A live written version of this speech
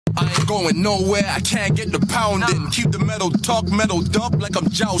I ain't going nowhere, I can't get the pounding. Keep the metal talk, metaled up like I'm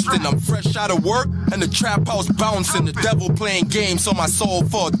jousting. I'm fresh out of work and the trap house bouncing. The devil playing games on my soul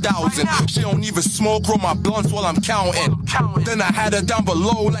for 1,000. She don't even smoke, roll my blunts while I'm counting. Then I had her down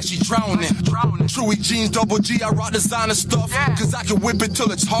below like she drowning. Chewy jeans, double G, I rock designer stuff. Cause I can whip it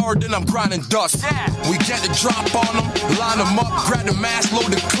till it's hard, then I'm grinding dust. We get the drop on them, line them up, grab the mask,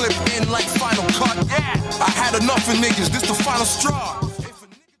 load the clip in like Final Cut. I had enough of niggas, this the final straw.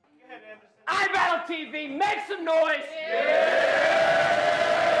 iBattleTV, make some noise!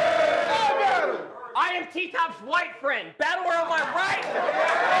 I am T-Top's white friend. Battler on my right!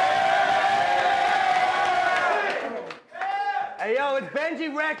 Hey, yo, it's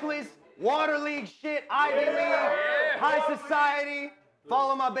Benji Reckless, Water League shit, Ivy League, High Society.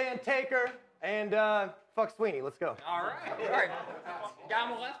 Follow my band Taker, and fuck Sweeney. Let's go. All right. Guy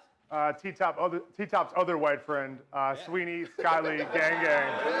on the left? T-Top's other white friend, Sweeney, Skyly, gang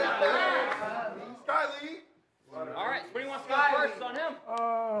gang. Skyly. All right, Sweeney wants to go first. It's on him.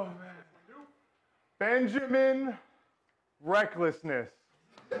 Oh, man. Benjamin Recklessness.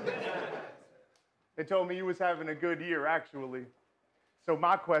 They told me you was having a good year, actually. So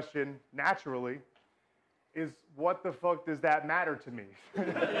my question, naturally, is what the fuck does that matter to me?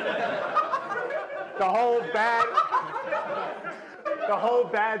 The whole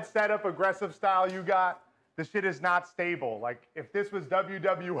bad setup, aggressive style you got, the shit is not stable. Like, if this was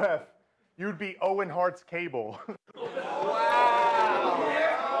WWF, you'd be Owen Hart's Cable. Wow.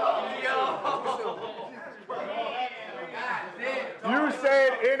 You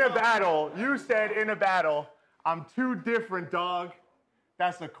said in a battle, I'm too different, dog.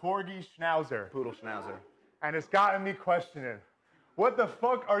 That's a Corgi Schnauzer. Poodle Schnauzer. And it's gotten me questioning. What the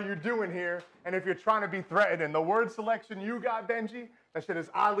fuck are you doing here? And if you're trying to be threatening, the word selection you got, Benji, that shit is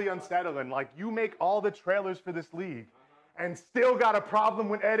oddly unsettling. Like, you make all the trailers for this league and still got a problem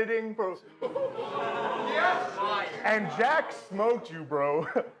with editing, bro. Yes. And Jack smoked you, bro.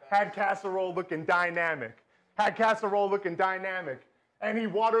 Had Casserole looking dynamic. Any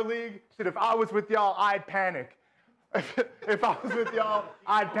Water League, shit, if I was with y'all, I'd panic. If I was with y'all,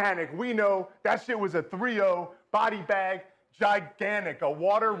 I'd panic. We know that shit was a 3-0, body bag, gigantic. A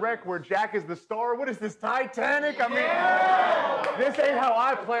water wreck where Jack is the star. What is this, Titanic? I mean, this ain't how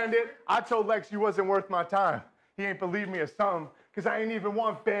I planned it. I told Lex you wasn't worth my time. He ain't believe me or something, because I ain't even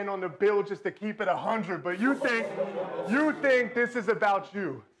want Ben on the bill just to keep it 100. But you think this is about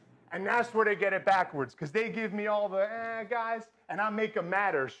you. And that's where they get it backwards, because they give me all the guys, and I make them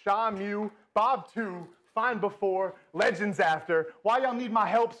matter. Shaw, Mew, Bob 2, Fine Before, Legends After. Why y'all need my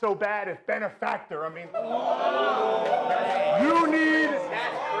help so bad if Benefactor? I mean, you need...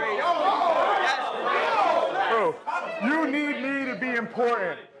 That's great. Bro, you need me to be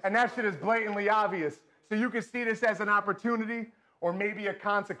important, and that shit is blatantly obvious. So you can see this as an opportunity or maybe a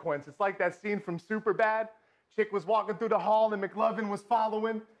consequence. It's like that scene from Superbad. Chick was walking through the hall and McLovin was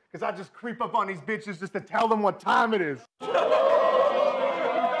following, because I just creep up on these bitches just to tell them what time it is.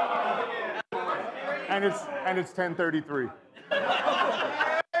 And it's 10:33.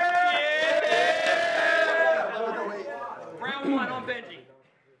 Round one on Benji.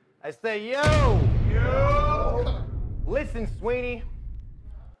 I say, yo! Listen, Sweeney,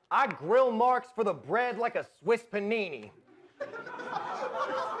 I grill marks for the bread like a Swiss panini.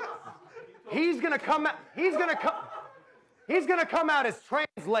 He's gonna come out as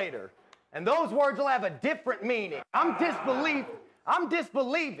translator, and those words will have a different meaning. I'm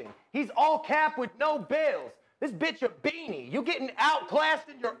disbelieving. He's all cap with no bills. This bitch a beanie. You getting outclassed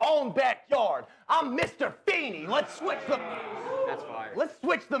in your own backyard. I'm Mr. Feeney. Let's switch the... That's fire. Let's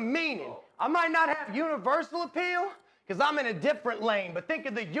switch the meaning. I might not have universal appeal, because I'm in a different lane, but think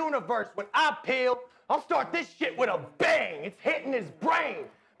of the universe when I peel. I'll start this shit with a bang. It's hitting his brain.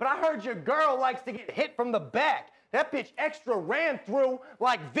 But I heard your girl likes to get hit from the back. That bitch extra ran through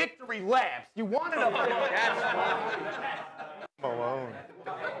like victory laps. You wanted a... Malone.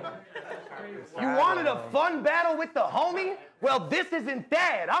 You wanted a fun battle with the homie? Well, this isn't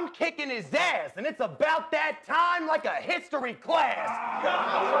that. I'm kicking his ass, and it's about that time like a history class.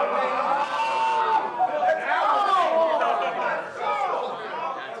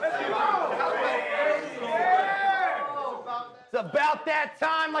 It's about that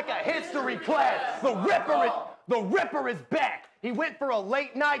time like a history class. The Ripper is back. He went for a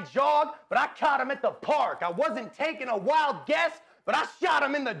late night jog, but I caught him at the park. I wasn't taking a wild guess, but I shot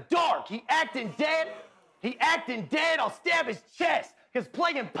him in the dark. He acting dead, I'll stab his chest. Cause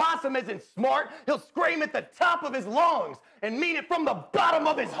playing possum isn't smart. He'll scream at the top of his lungs and mean it from the bottom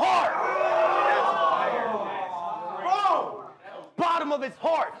of his heart. Bottom bottom of his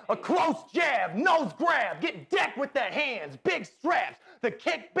heart. A close jab, nose grab, get decked with the hands, big straps. The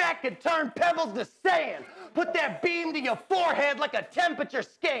kick back and turn pebbles to sand. Put that beam to your forehead like a temperature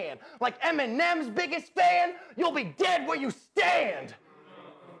scan. Like Eminem's biggest fan, you'll be dead where you stand.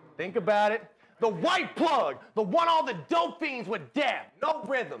 Think about it. The white plug, the one all the dope fiends would dab. No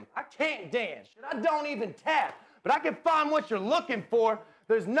rhythm, I can't dance, shit, I don't even tap. But I can find what you're looking for.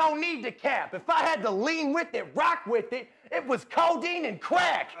 There's no need to cap. If I had to lean with it, rock with it, it was codeine and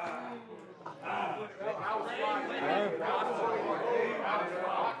crack.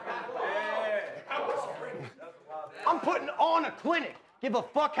 I'm putting on a clinic. Give a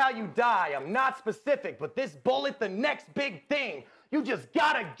fuck how you die. I'm not specific, but this bullet, the next big thing. You just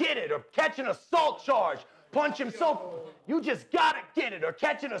gotta get it or catch an assault charge. Punch him so... You just gotta get it or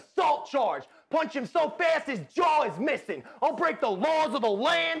catch an assault charge. Punch him so fast his jaw is missing. I'll break the laws of the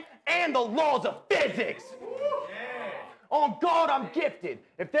land and the laws of physics. On God, I'm gifted.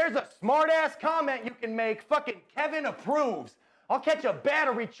 If there's a smart-ass comment you can make, fucking Kevin approves. I'll catch a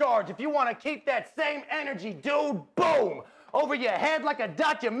battery charge if you want to keep that same energy, dude. Boom! Over your head like a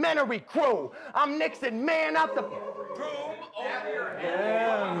documentary crew. I'm Nixon man out the... Boom! Over your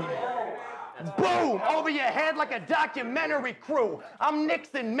head. Boom! Over your head like a documentary crew. I'm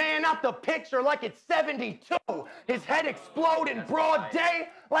Nixon man out the picture like it's 72. His head explode in broad day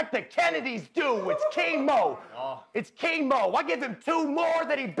like the Kennedys do. It's chemo. It's chemo. I give him 2 more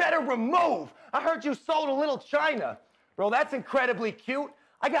that he better remove. I heard you sold a little China. Bro, that's incredibly cute.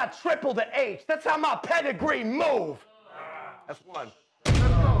 I got triple the H. That's how my pedigree move. That's 1. Let's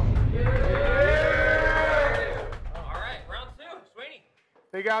go. Yeah. All right, round 2, Sweeney.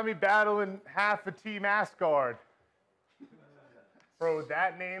 They got me battling half a Team Asgard. Bro,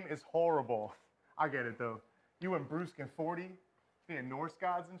 that name is horrible. I get it, though. You and Bruce can 40, being Norse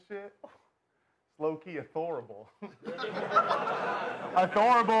gods and shit. It's low-key authorable.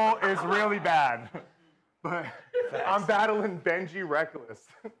 Authorable is really bad. But I'm battling Benji Reckless.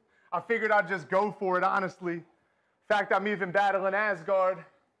 I figured I'd just go for it, honestly. In fact, I'm even battling Asgard.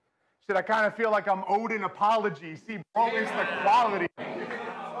 Shit, I kind of feel like I'm owed an apology. See, bro, it's the quality.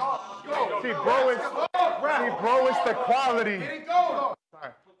 See, bro, it's the quality.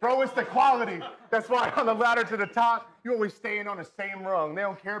 Bro, it's the quality. That's why on the ladder to the top, you always staying on the same rung. They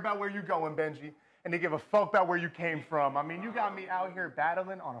don't care about where you're going, Benji, and they give a fuck about where you came from. I mean, you got me out here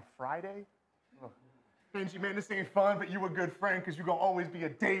battling on a Friday? Benji, man, this ain't fun, but you a good friend because you're going to always be a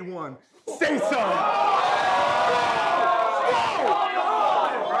day one. Say something!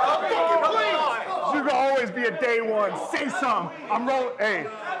 You're going to always be a day one. Say something. I'm rolling. Hey.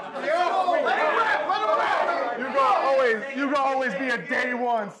 You're going to always be a day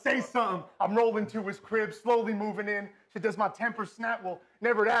one. Say something. I'm rolling to his crib, slowly moving in. Shit, does my temper snap? Well,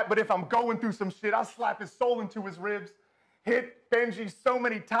 never that, but if I'm going through some shit, I'll slap his soul into his ribs. Hit Benji so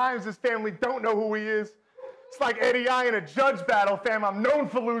many times his family don't know who he is. It's like Eddie I in a judge battle, fam. I'm known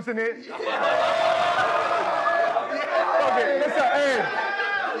for losing it. Okay, listen, hey.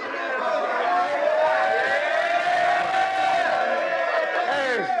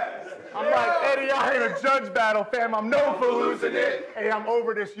 I'm like Eddie I in a judge battle, fam. I'm known for losing it. Hey, I'm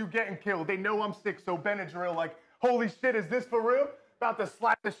over this. You getting killed. They know I'm sick, so Benadryl, like, holy shit, is this for real? About to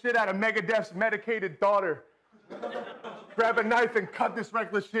slap the shit out of Megadeth's medicated daughter. Grab a knife and cut this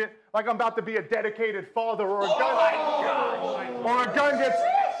reckless shit like I'm about to be a dedicated father or a gun gets...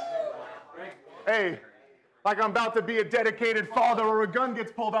 Hey, like I'm about to be a dedicated father or a gun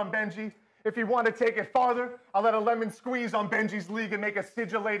gets pulled on Benji. If you want to take it farther, I'll let a lemon squeeze on Benji's league and make a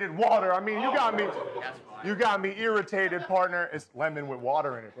sigillated water. I mean, you got me irritated, partner. It's lemon with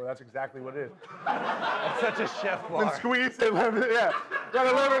water in it, bro. That's exactly what it is. That's such a chef bar. And squeeze it, lemon, yeah.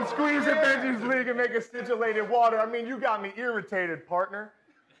 Got a lemon squeeze in Benji's league and make a sigillated water. I mean, you got me irritated, partner.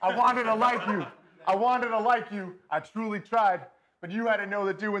 I wanted to like you. I wanted to like you. I truly tried. But you had to know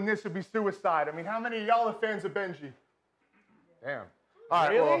that doing this would be suicide. I mean, how many of y'all are fans of Benji? Damn. All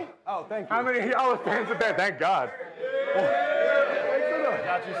right, really? Well, oh, thank you. how many of y'all are fans of Benji? Thank God. Well,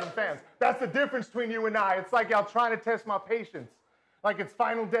 got you some fans. That's the difference between you and I. It's like y'all trying to test my patience. Like it's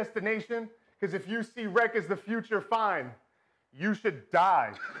Final Destination. Because if you see Wreck as the future, fine. You should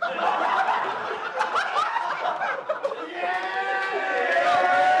die.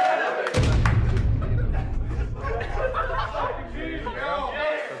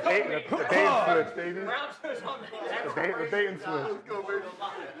 The bait and switch, baby. The bait and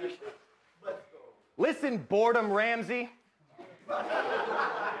switch. Listen, Boredom Ramsey.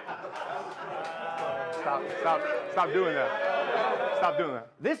 Stop doing that. Stop doing that.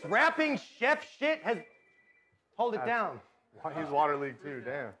 This rapping chef shit has... Hold it down. He's Water League too,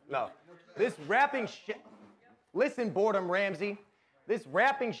 damn. No. This rapping shit... Listen, Boredom Ramsey. This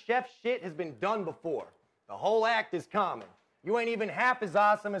rapping chef shit has been done before. The whole act is common. You ain't even half as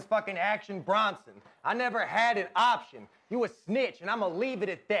awesome as fucking Action Bronson. I never had an option. You a snitch, and I'ma leave it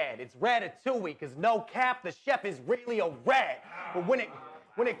at that. It's ratatouille, cause no cap, the chef is really a rat. But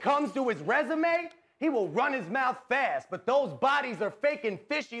when it comes to his resume, he will run his mouth fast, but those bodies are fake and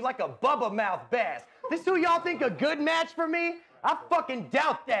fishy like a Bubba mouth bass. This who y'all think a good match for me? I fucking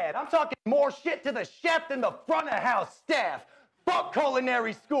doubt that. I'm talking more shit to the chef than the front of house staff. Fuck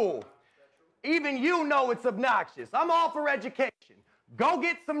culinary school. Even you know it's obnoxious. I'm all for education. Go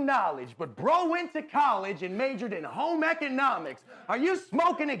get some knowledge, but bro went to college and majored in home economics. Are you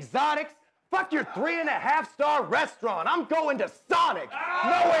smoking exotics? Fuck your 3.5-star restaurant. I'm going to Sonic.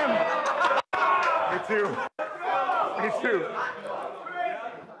 No ambition. Me too. Me too.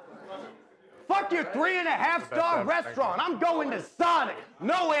 Fuck your 3.5-star restaurant. I'm going to Sonic.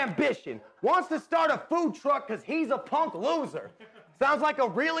 No ambition. Wants to start a food truck because he's a punk loser. Sounds like a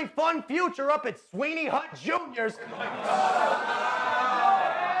really fun future up at Sweeney Hut Jr.'s.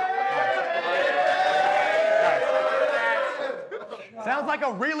 Sounds like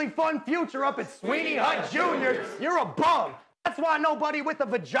a really fun future up at Sweeney Hut Jr. You're a bum. That's why nobody with a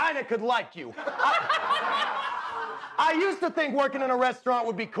vagina could like you. I used to think working in a restaurant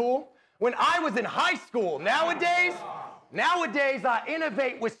would be cool when I was in high school. Nowadays, I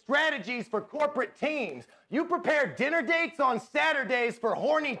innovate with strategies for corporate teams. You prepare dinner dates on Saturdays for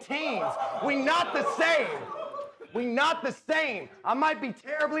horny teens. We not the same. We not the same. I might be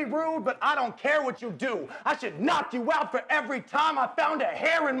terribly rude, but I don't care what you do. I should knock you out for every time I found a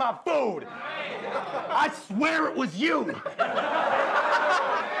hair in my food. I swear it was you.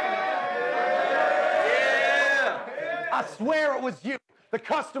 I swear it was you. The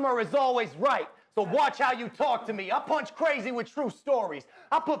customer is always right. So watch how you talk to me. I punch crazy with true stories.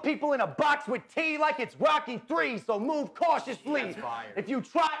 I put people in a box with tea like it's Rocky III, so move cautiously. If you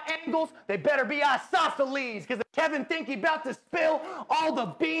try angles, they better be isosceles, because if Kevin think he about to spill all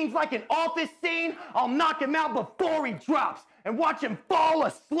the beans like an office scene, I'll knock him out before he drops and watch him fall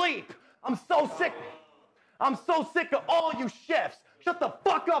asleep. I'm so sick of all you chefs. Shut the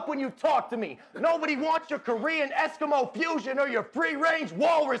fuck up when you talk to me. Nobody wants your Korean Eskimo fusion or your free-range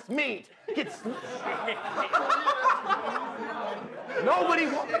walrus meat. Nobody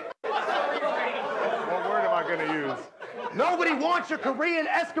wants... What word am I gonna use? Nobody wants your Korean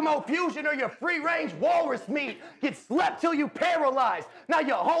Eskimo fusion or your free-range walrus meat. Get slept till you paralyzed. Now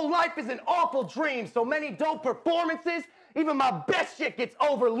your whole life is an awful dream. So many dope performances, even my best shit gets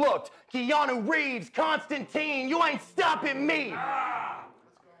overlooked. Keanu Reeves, Constantine, you ain't stopping me.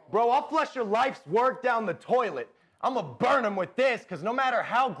 Bro, I'll flush your life's work down the toilet. I'ma burn them with this, because no matter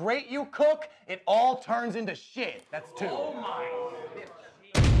how great you cook, it all turns into shit. That's two. Oh my.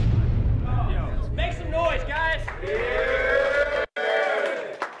 Make some noise, guys.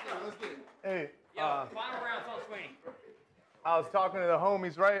 Hey, Yo, final round's on Sweeney. I was talking to the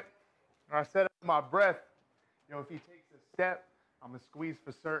homies, right? And I said under my breath, you know, if he takes a step, I'm gonna squeeze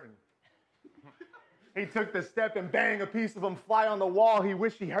for certain. He took the step and bang, a piece of him fly on the wall. He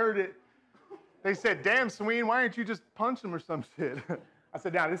wished he heard it. They said, damn, Sween, why didn't you just punch him or some shit? I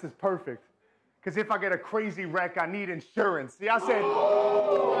said, nah, this is perfect. Because if I get a crazy wreck, I need insurance. See, I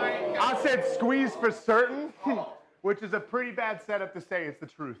said squeeze for certain, which is a pretty bad setup to say it's the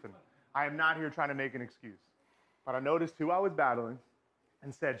truth. And I am not here trying to make an excuse. But I noticed who I was battling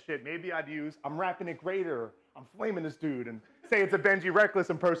and said, shit, maybe I'd use, I'm rapping it greater, I'm flaming this dude, and say it's a Benji Reckless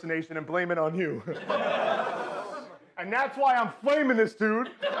impersonation and blame it on you. And that's why I'm flaming this dude.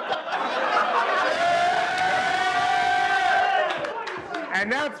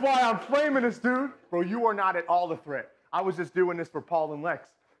 And that's why I'm flaming this dude. Bro, you are not at all a threat. I was just doing this for Paul and Lex.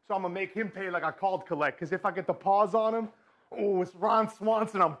 So I'm gonna make him pay like I called collect, because if I get the pause on him, oh, it's Ron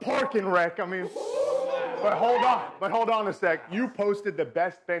Swanson, I'm parking wreck. I mean, but hold on a sec. You posted the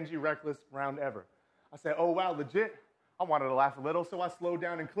best Benji Reckless round ever. I said, oh wow, legit? I wanted to laugh a little, so I slowed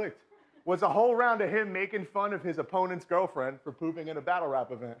down and clicked. Was a whole round of him making fun of his opponent's girlfriend for pooping in a battle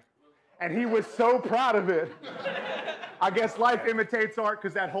rap event. And he was so proud of it. I guess life imitates art,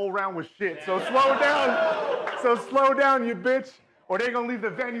 because that whole round was shit. So slow down. So slow down, you bitch. Or they gonna leave the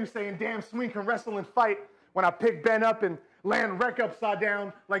venue saying, damn, Sween can wrestle and fight when I pick Ben up and land wreck upside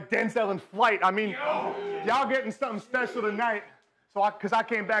down like Denzel in Flight. I mean, y'all getting something special tonight. So because I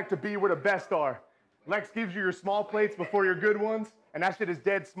came back to be where the best are. Lex gives you your small plates before your good ones, and that shit is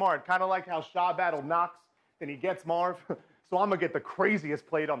dead smart. Kind of like how Shaw battled Knox, then he gets Marv. So I'm gonna get the craziest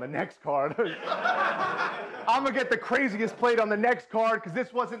plate on the next card. I'm gonna get the craziest plate on the next card, because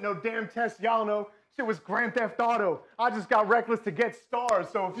this wasn't no damn test, y'all know. Shit was Grand Theft Auto. I just got reckless to get stars,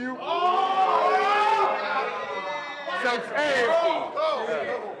 so if you... So, hey,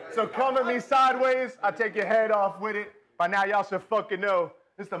 So come at me sideways, I take your head off with it. By now, y'all should fucking know.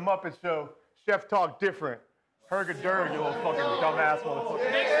 This is the Muppet Show. Chef talk different. Hergadur, you little fucking dumbass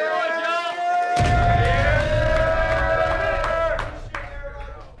motherfucker. Make some noise, y'all!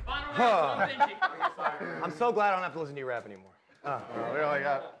 Final round, Benji. I'm so glad I don't have to listen to you rap anymore. We only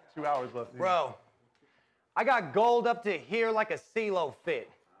got 2 hours left. Bro, I got gold up to here like a CeeLo fit.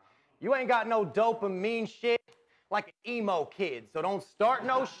 You ain't got no dopamine shit like an emo kid. So don't start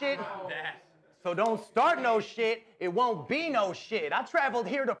no shit. So don't start no shit. It won't be no shit. I traveled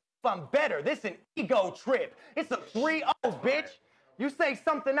here to I'm better. This an ego trip. It's a 3-0, bitch. You say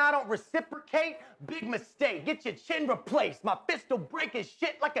something I don't reciprocate, big mistake. Get your chin replaced. My fist'll break his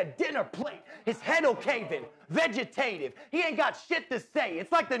shit like a dinner plate. His head'll cave in. Vegetative. He ain't got shit to say.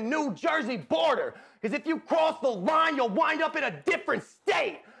 It's like the New Jersey border. Cause if you cross the line, you'll wind up in a different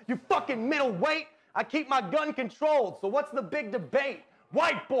state. You fucking middleweight. I keep my gun controlled, so what's the big debate?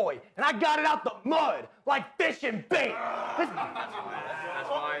 White boy, and I got it out the mud like fish and bait. That's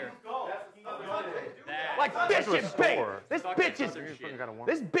fire. Like fish and bait. This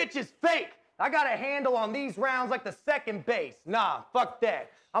bitch is fake. I got a handle on these rounds like the second base. Nah, fuck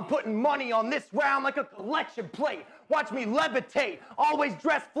that. I'm putting money on this round like a collection plate. Watch me levitate. Always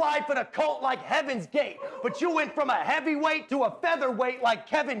dress fly for the cult like Heaven's Gate. But you went from a heavyweight to a featherweight like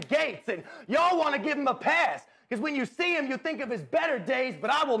Kevin Gates. And y'all want to give him a pass. Because when you see him, you think of his better days, but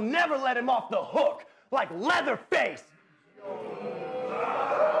I will never let him off the hook like Leatherface.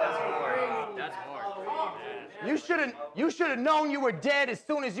 That's hard. You should have known you were dead as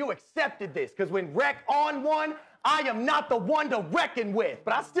soon as you accepted this. Because when Wreck on one, I am not the one to reckon with.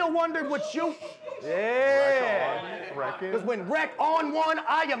 But I still wondered what you... Yeah. Because when Wreck on one,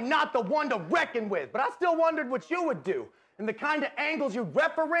 I am not the one to reckon with. But I still wondered what you would do. And the kind of angles you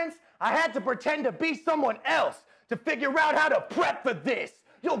reference, I had to pretend to be someone else to figure out how to prep for this.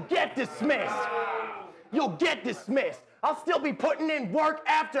 You'll get dismissed. You'll get dismissed. I'll still be putting in work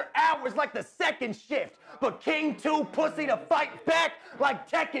after hours like the second shift. But King 2 pussy to fight back like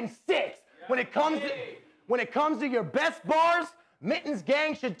Tekken 6. When it comes to your best bars, Mittens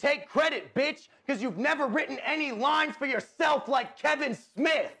Gang should take credit, bitch, because you've never written any lines for yourself like Kevin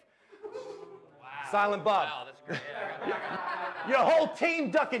Smith. Wow. Silent Bob. Wow, that's great. Your whole team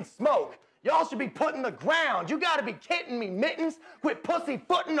ducking smoke. Y'all should be putting the ground. You gotta be kidding me, Mittens. Quit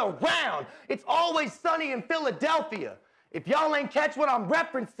pussyfooting around. It's always sunny in Philadelphia. If y'all ain't catch what I'm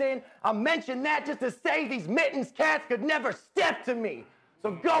referencing, I'll mention that just to say these Mittens cats could never step to me.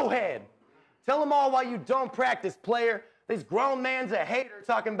 So go ahead. Tell them all why you don't practice, player. This grown man's a hater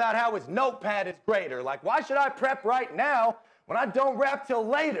talking about how his notepad is greater. Like, why should I prep right now when I don't rap till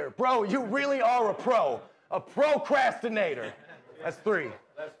later? Bro, you really are a pro. A procrastinator. That's 3.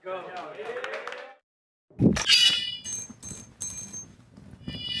 Let's go.